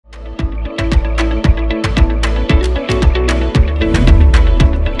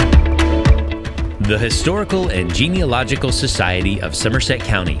The Historical and Genealogical Society of Somerset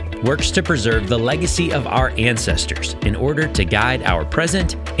County works to preserve the legacy of our ancestors in order to guide our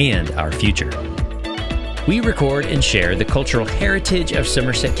present and our future. We record and share the cultural heritage of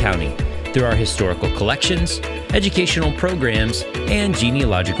Somerset County through our historical collections, educational programs, and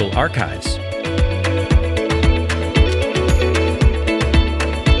genealogical archives.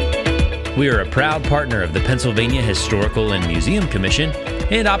 We are a proud partner of the Pennsylvania Historical and Museum Commission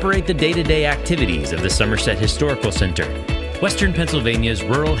and operate the day-to-day activities of the Somerset Historical Center, Western Pennsylvania's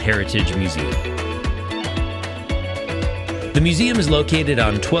Rural Heritage Museum. The museum is located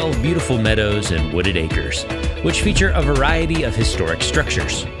on 12 beautiful meadows and wooded acres, which feature a variety of historic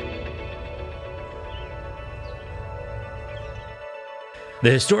structures.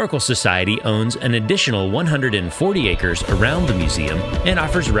 The Historical Society owns an additional 140 acres around the museum and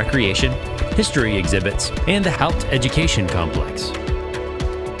offers recreation, history exhibits, and the Haupt Education Complex.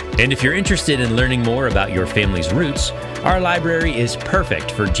 And if you're interested in learning more about your family's roots, our library is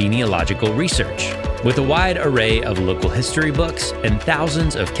perfect for genealogical research, with a wide array of local history books and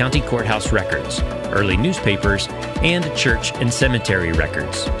thousands of county courthouse records, early newspapers, and church and cemetery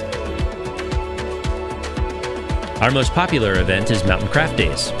records. Our most popular event is Mountain Craft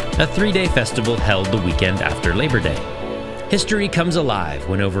Days, a 3-day festival held the weekend after Labor Day. History comes alive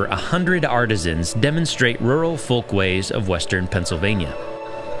when over 100 artisans demonstrate rural folkways of Western Pennsylvania.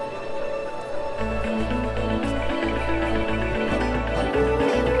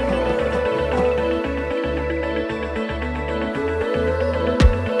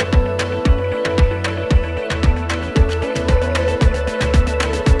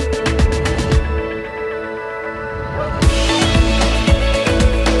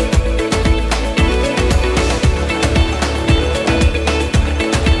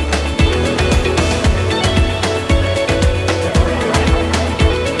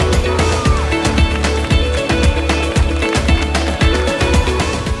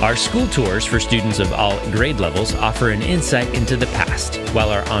 Our school tours for students of all grade levels offer an insight into the past, while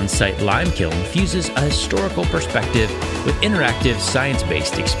our on-site lime kiln fuses a historical perspective with interactive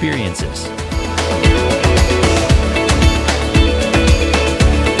science-based experiences.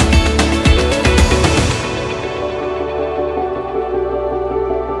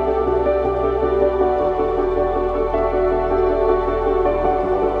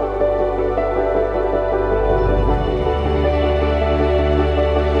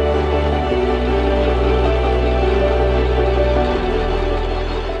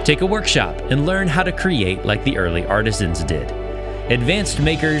 Take a workshop and learn how to create like the early artisans did. Advanced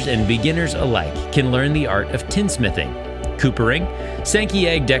makers and beginners alike can learn the art of tinsmithing, coopering, Sankey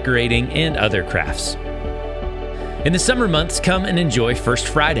egg decorating, and other crafts. In the summer months, come and enjoy First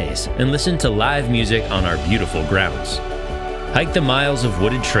Fridays and listen to live music on our beautiful grounds. Hike the miles of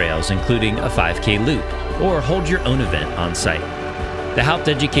wooded trails, including a 5K loop, or hold your own event on site. The Haupt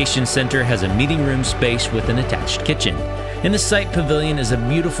Education Center has a meeting room space with an attached kitchen, and the site pavilion is a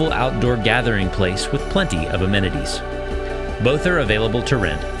beautiful outdoor gathering place with plenty of amenities. Both are available to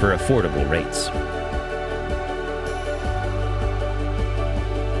rent for affordable rates.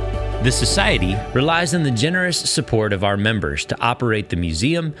 The Society relies on the generous support of our members to operate the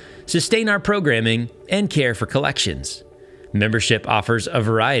museum, sustain our programming, and care for collections. Membership offers a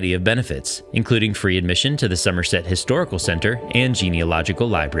variety of benefits, including free admission to the Somerset Historical Center and Genealogical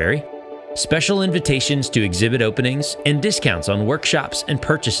Library, special invitations to exhibit openings, and discounts on workshops and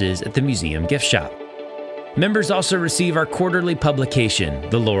purchases at the museum gift shop. Members also receive our quarterly publication,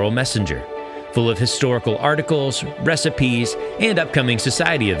 The Laurel Messenger, full of historical articles, recipes, and upcoming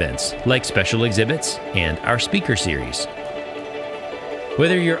society events like special exhibits and our speaker series.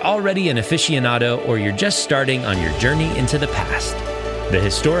 Whether you're already an aficionado or you're just starting on your journey into the past, the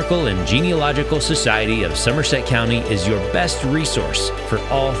Historical and Genealogical Society of Somerset County is your best resource for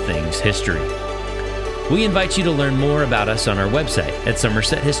all things history. We invite you to learn more about us on our website at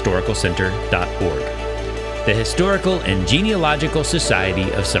somersethistoricalcenter.org. The Historical and Genealogical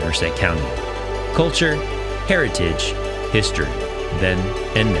Society of Somerset County. Culture, heritage, history, then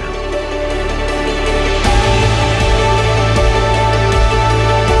and now.